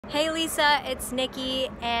Hey Lisa, it's Nikki,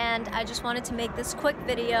 and I just wanted to make this quick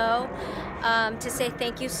video to say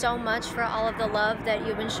thank you so much for all of the love that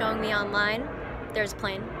you've been showing me online. There's a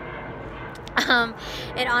plane.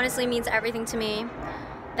 It honestly means everything to me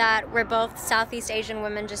that we're both Southeast Asian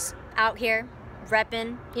women just out here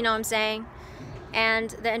repping, you know what I'm saying? And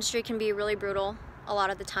the industry can be really brutal a lot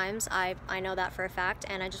of the times. I know that for a fact,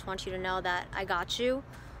 and I just want you to know that I got you.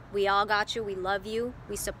 We all got you. We love you.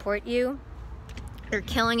 We support you. You're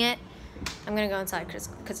killing it. I'm gonna go inside because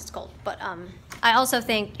it's cold. But I also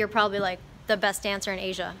think you're probably like the best dancer in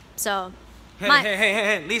Asia. So,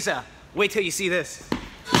 hey, Lisa, wait till you see this.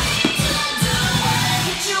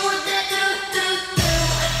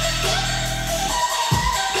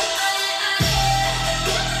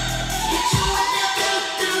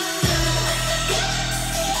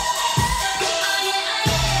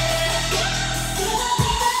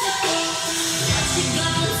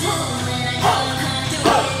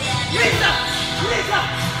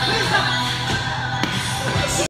 Lisa!